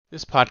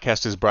This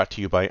podcast is brought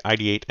to you by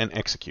Ideate and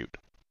Execute.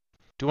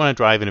 Do you want to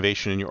drive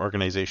innovation in your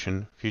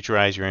organization,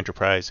 futurize your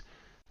enterprise,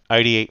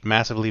 ideate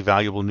massively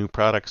valuable new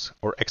products,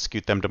 or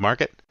execute them to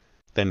market?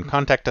 Then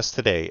contact us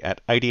today at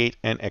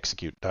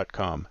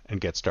ideateandexecute.com and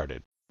get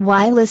started.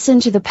 Why listen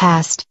to the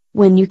past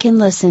when you can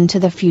listen to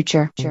the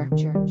future?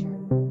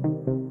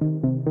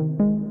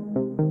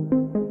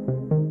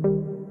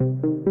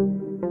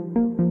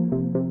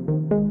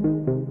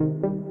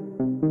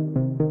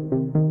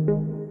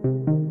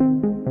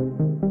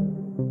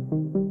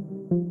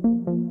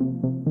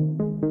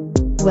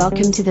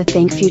 Welcome to the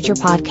Think Future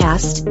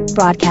podcast,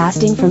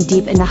 broadcasting from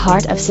deep in the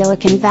heart of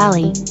Silicon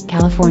Valley,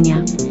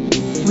 California.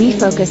 We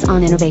focus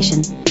on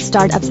innovation,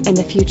 startups, and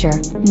the future,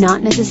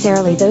 not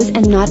necessarily those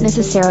and not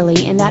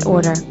necessarily in that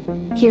order.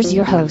 Here's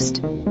your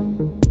host.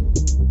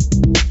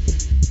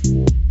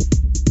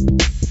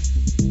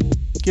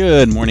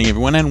 Good morning,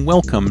 everyone, and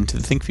welcome to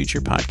the Think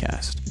Future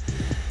podcast.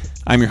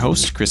 I'm your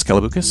host, Chris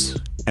Kalaboukis,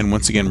 and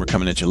once again, we're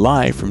coming at you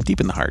live from deep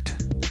in the heart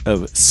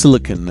of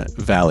Silicon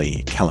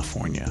Valley,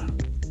 California.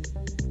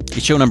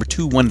 It's show number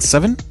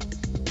 217,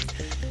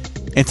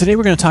 and today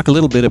we're going to talk a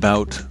little bit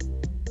about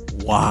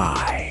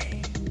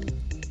why.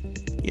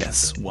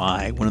 Yes,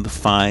 why. One of the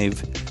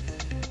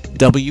 5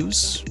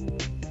 W's.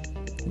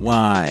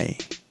 Why?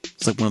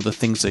 It's like one of the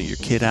things that your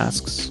kid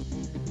asks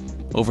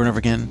over and over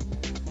again.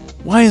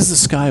 Why is the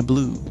sky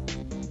blue?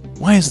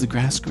 Why is the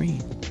grass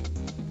green?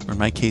 Or in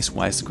my case,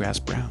 why is the grass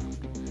brown?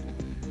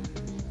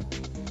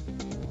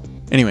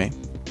 Anyway,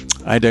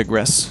 I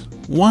digress.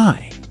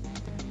 Why?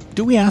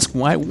 Do we ask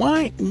why?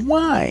 Why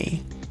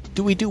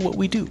do we do what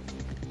we do?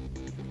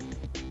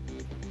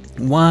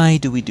 Why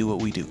do we do what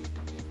we do?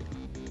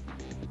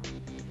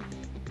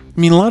 I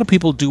mean, a lot of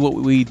people do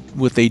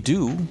what they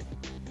do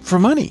for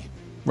money,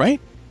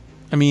 right?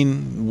 I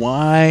mean,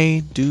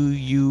 why do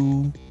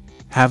you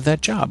have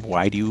that job?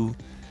 Why do you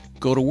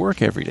go to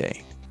work every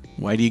day?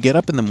 Why do you get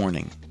up in the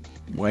morning?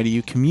 Why do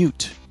you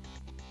commute?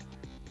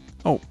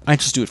 Oh, I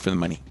just do it for the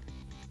money.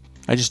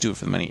 I just do it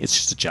for the money. It's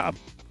just a job.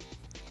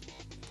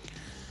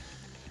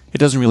 It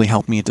doesn't really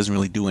help me. It doesn't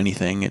really do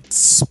anything.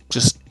 It's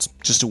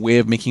just a way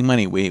of making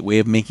money, way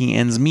of making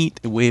ends meet,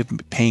 a way of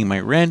paying my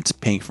rent,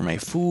 paying for my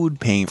food,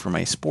 paying for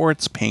my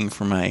sports, paying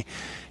for my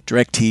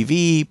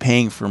DirecTV,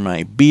 paying for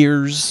my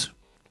beers.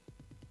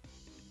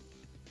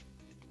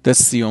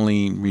 That's the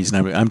only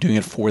reason I'm doing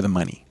it, for the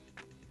money.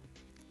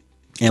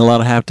 And a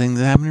lot of things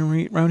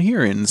happening around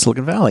here in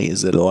Silicon Valley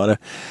is that a lot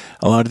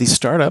of these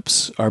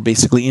startups are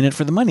basically in it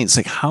for the money. It's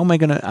like, I'm going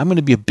to be I'm going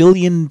to be a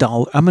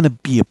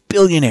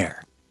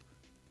billionaire.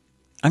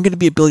 I'm going to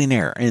be a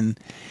billionaire. And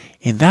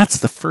that's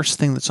the first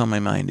thing that's on my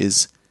mind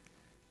is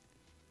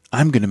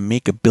I'm going to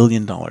make $1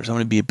 billion. I'm going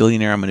to be a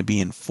billionaire. I'm going to be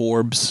in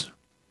Forbes.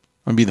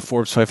 I'm going to be in the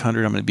Forbes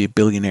 500. I'm going to be a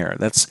billionaire.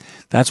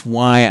 That's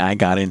why I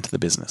got into the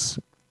business.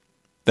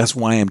 That's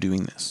why I'm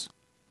doing this.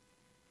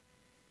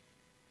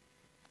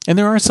 And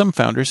there are some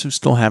founders who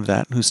still have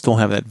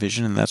that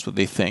vision, and that's what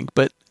they think.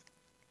 But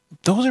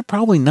those are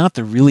probably not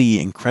the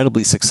really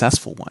incredibly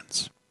successful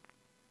ones.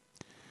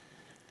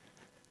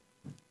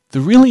 The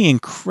really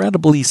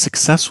incredibly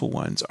successful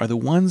ones are the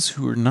ones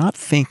who are not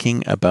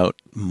thinking about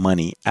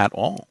money at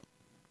all.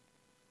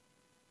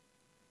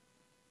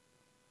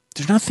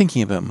 They're not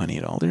thinking about money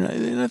at all. They're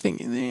not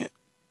thinking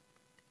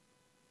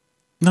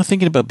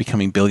about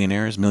becoming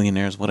billionaires,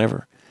 millionaires,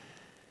 whatever.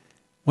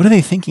 What are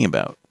they thinking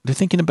about? They're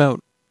thinking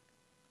about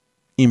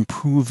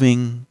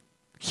improving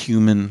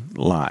human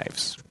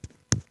lives.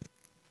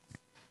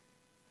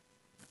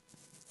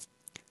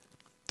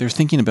 They're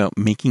thinking about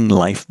making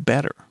life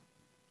better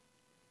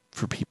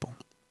for people.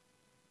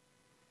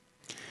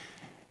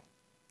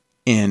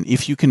 And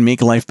if you can make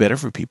life better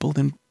for people,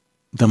 then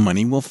the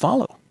money will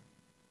follow.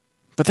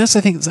 But that's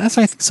I think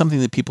something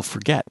that people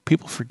forget.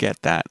 People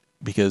forget that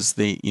because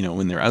they,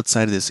 when they're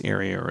outside of this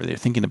area, or they're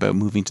thinking about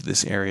moving to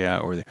this area,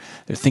 or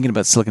they're thinking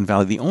about Silicon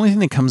Valley, the only thing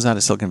that comes out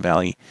of Silicon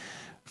Valley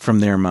from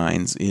their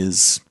minds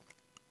is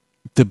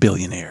the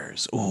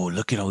billionaires. Oh,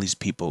 look at all these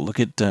people. Look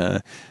at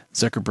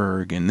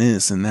Zuckerberg and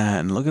this and that,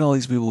 and look at all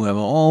these people who have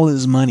all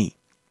this money.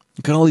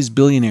 Look at all these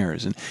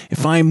billionaires, and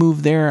if I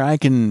move there, I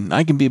can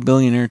be a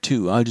billionaire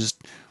too. I'll just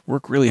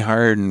work really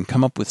hard and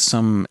come up with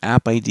some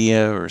app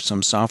idea or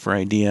some software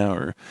idea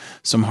or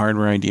some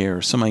hardware idea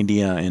or some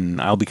idea,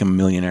 and I'll become a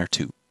millionaire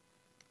too.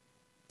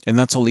 And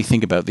that's all they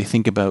think about. They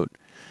think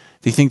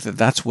that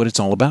that's what it's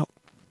all about.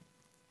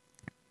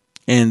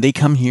 And they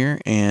come here,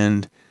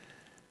 and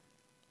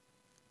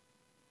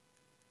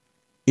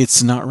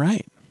it's not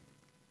right.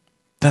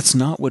 That's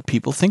not what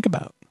people think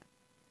about.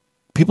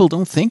 People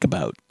don't think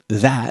about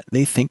that.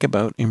 They think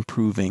about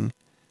improving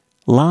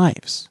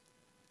lives.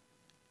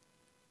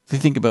 They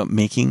think about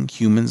making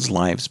humans'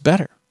 lives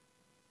better.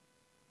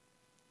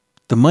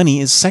 The money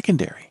is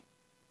secondary.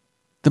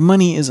 The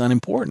money is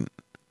unimportant.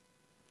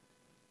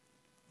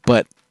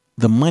 But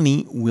the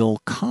money will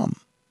come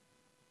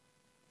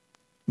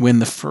when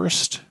the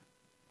first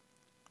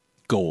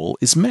goal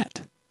is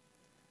met.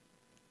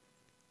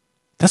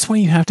 That's why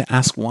you have to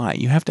ask why.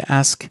 You have to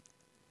ask,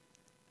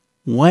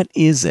 what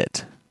is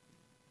it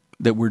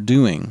that we're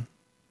doing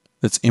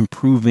that's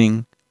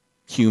improving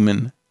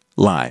human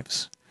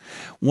lives?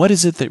 What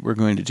is it that we're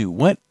going to do?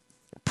 What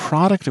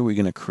product are we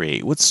going to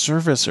create? What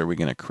service are we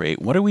going to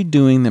create? What are we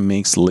doing that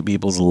makes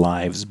people's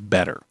lives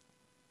better,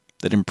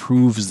 that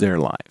improves their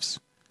lives?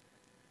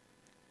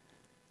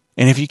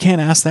 And if you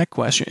can't ask that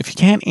question, if you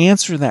can't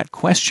answer that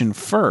question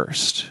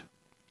first,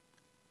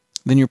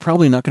 then you're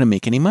probably not going to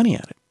make any money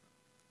at it.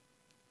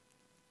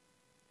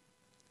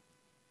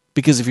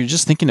 Because if you're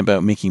just thinking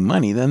about making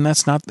money, then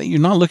you're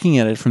not looking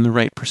at it from the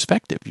right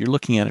perspective. You're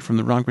looking at it from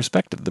the wrong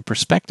perspective. The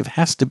perspective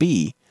has to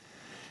be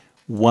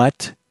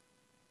what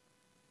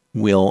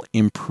will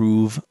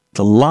improve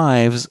the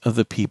lives of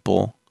the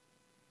people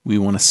we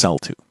want to sell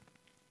to.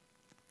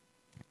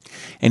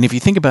 And if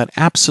you think about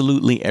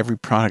absolutely every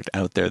product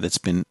out there that's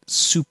been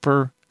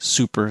super,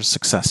 super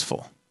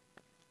successful,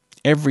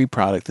 every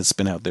product that's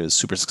been out there is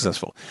super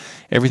successful.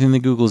 Everything that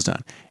Google's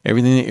done,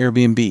 everything that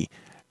Airbnb,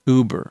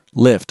 Uber,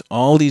 Lyft,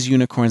 all these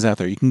unicorns out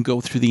there. You can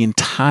go through the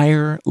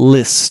entire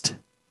list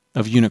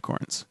of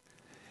unicorns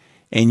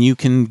and you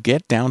can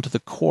get down to the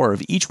core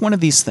of each one of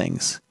these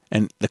things.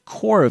 And the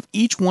core of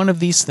each one of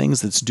these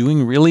things that's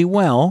doing really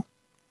well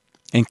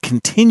and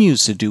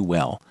continues to do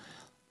well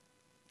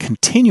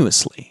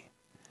continuously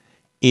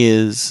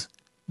is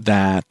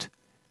that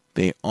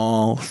they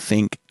all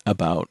think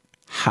about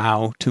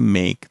how to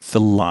make the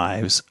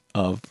lives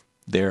of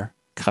their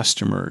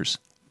customers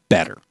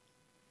better.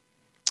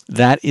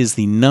 That is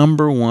the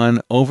number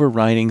one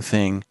overriding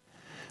thing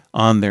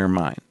on their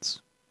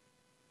minds.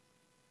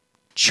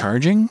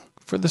 Charging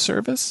for the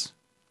service?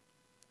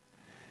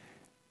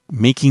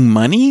 Making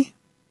money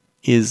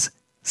is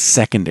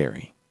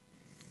secondary.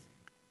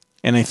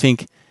 And I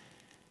think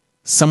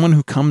someone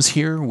who comes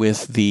here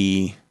with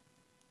the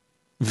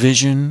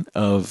vision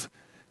of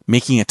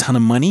making a ton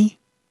of money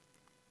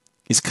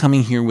is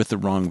coming here with the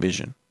wrong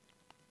vision.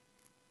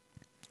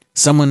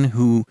 Someone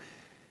who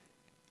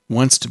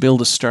wants to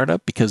build a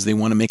startup because they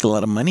want to make a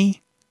lot of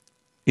money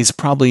is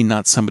probably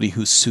not somebody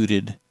who's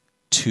suited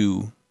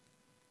to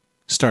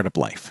startup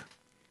life.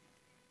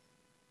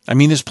 I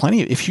mean, there's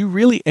plenty.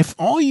 If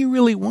all you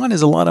really want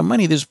is a lot of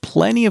money, there's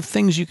plenty of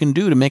things you can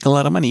do to make a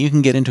lot of money. You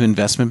can get into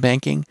investment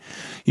banking.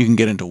 You can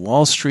get into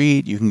Wall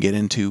Street.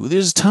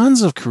 There's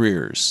tons of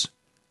careers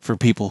for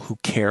people who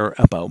care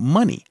about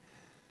money.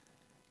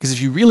 Because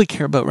if you really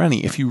care about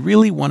money, if you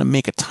really want to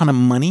make a ton of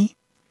money,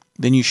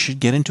 then you should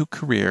get into a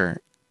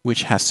career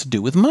which has to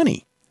do with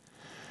money.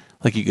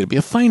 Like you're going to be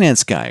a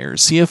finance guy or a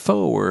CFO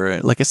or,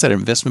 like I said, an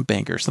investment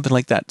banker or something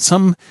like that.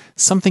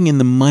 Something in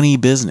the money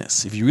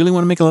business. If you really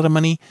want to make a lot of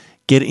money,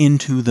 get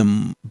into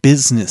the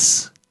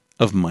business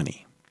of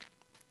money.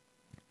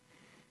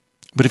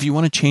 But if you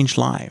want to change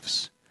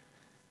lives,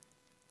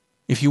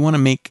 if you want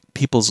to make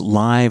people's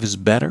lives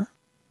better,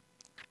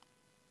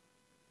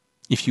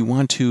 if you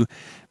want to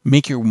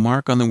make your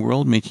mark on the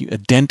world, make you a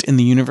dent in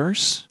the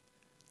universe,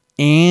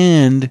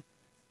 and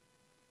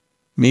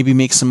maybe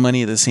make some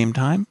money at the same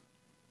time,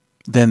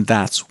 then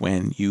that's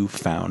when you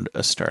found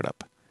a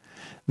startup.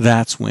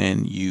 That's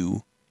when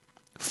you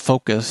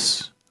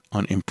focus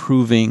on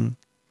improving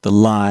the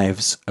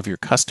lives of your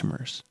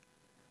customers.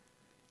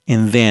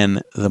 And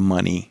then the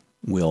money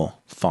will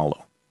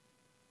follow.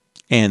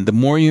 And the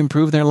more you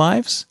improve their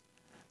lives,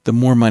 the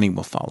more money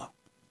will follow.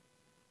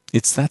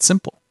 It's that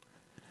simple.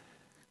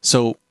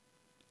 So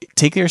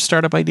take your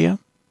startup idea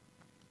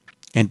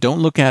and don't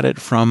look at it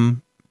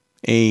from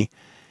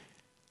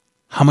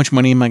how much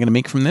money am I going to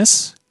make from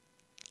this?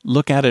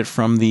 Look at it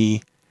from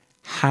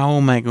how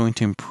am I going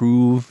to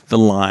improve the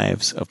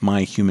lives of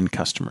my human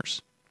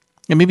customers?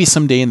 And maybe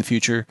someday in the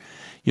future,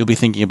 you'll be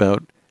thinking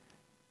about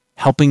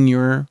helping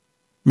your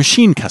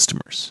machine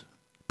customers.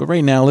 But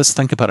right now, let's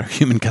think about our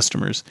human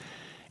customers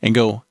and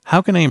go,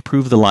 how can I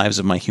improve the lives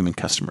of my human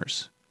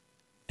customers?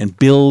 And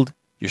build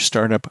your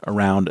startup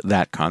around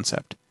that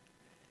concept.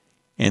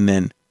 And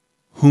then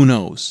who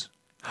knows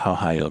how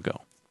high you'll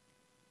go.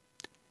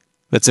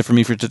 That's it for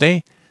me for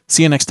today.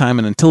 See you next time.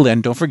 And until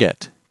then, don't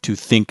forget to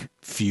think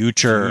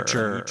future.